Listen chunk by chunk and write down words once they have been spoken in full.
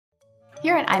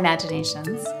Here at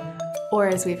Eyemaginations, or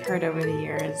as we've heard over the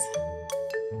years,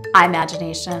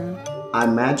 Eyemagination.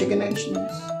 Eyemaginations.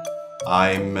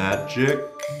 Eyemagic.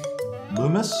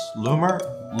 Loomis? Loomer?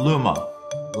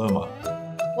 Luma.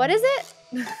 What is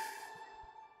it?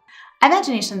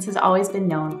 Eyemaginations has always been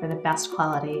known for the best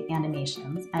quality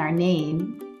animations, and our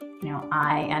name,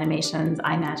 Eyemaginations,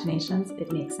 Eyemaginations,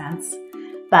 it makes sense.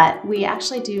 But we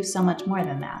actually do so much more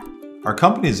than that. Our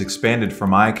company has expanded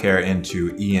from eye care into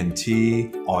ENT,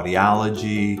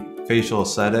 audiology, facial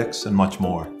aesthetics, and much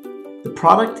more. The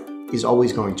product is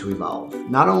always going to evolve.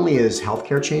 Not only is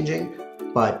healthcare changing,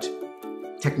 but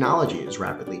technology is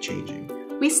rapidly changing.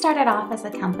 We started off as a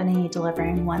company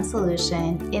delivering one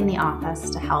solution in the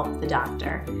office to help the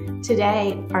doctor.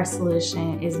 Today, our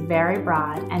solution is very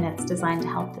broad and it's designed to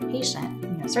help the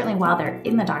patient, certainly while they're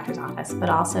in the doctor's office, but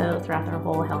also throughout their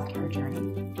whole healthcare journey.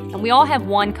 And we all have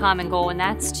one common goal, and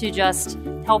that's to just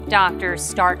help doctors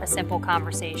start a simple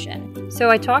conversation. So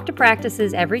I talk to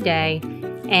practices every day,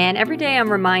 and every day I'm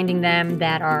reminding them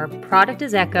that our product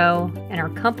is Echo and our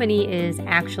company is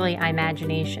actually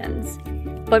Eyemaginations.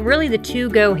 But really the two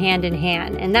go hand in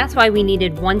hand, and that's why we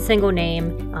needed one single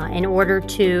name in order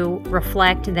to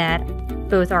reflect that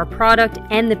both our product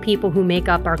and the people who make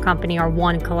up our company are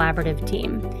one collaborative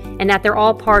team, and that they're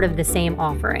all part of the same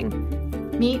offering.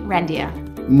 Meet Rendia.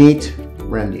 Meet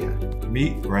Rendia.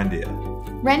 Meet Rendia.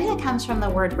 Rendia comes from the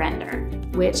word render,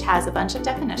 which has a bunch of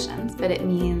definitions, but it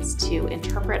means to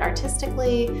interpret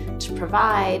artistically, to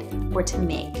provide, or to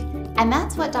make. And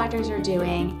that's what doctors are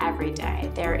doing every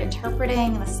day. They're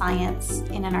interpreting the science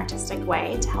in an artistic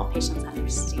way to help patients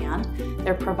understand.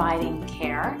 They're providing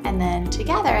care, and then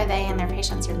together they and their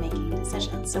patients are making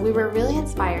decisions. So we were really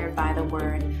inspired by the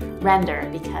word render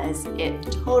because it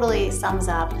totally sums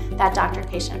up that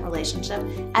doctor-patient relationship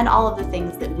and all of the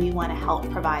things that we want to help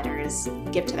providers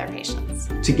give to their patients.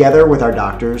 Together with our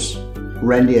doctors,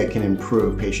 Rendia can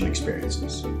improve patient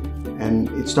experiences. And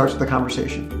it starts with a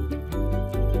conversation.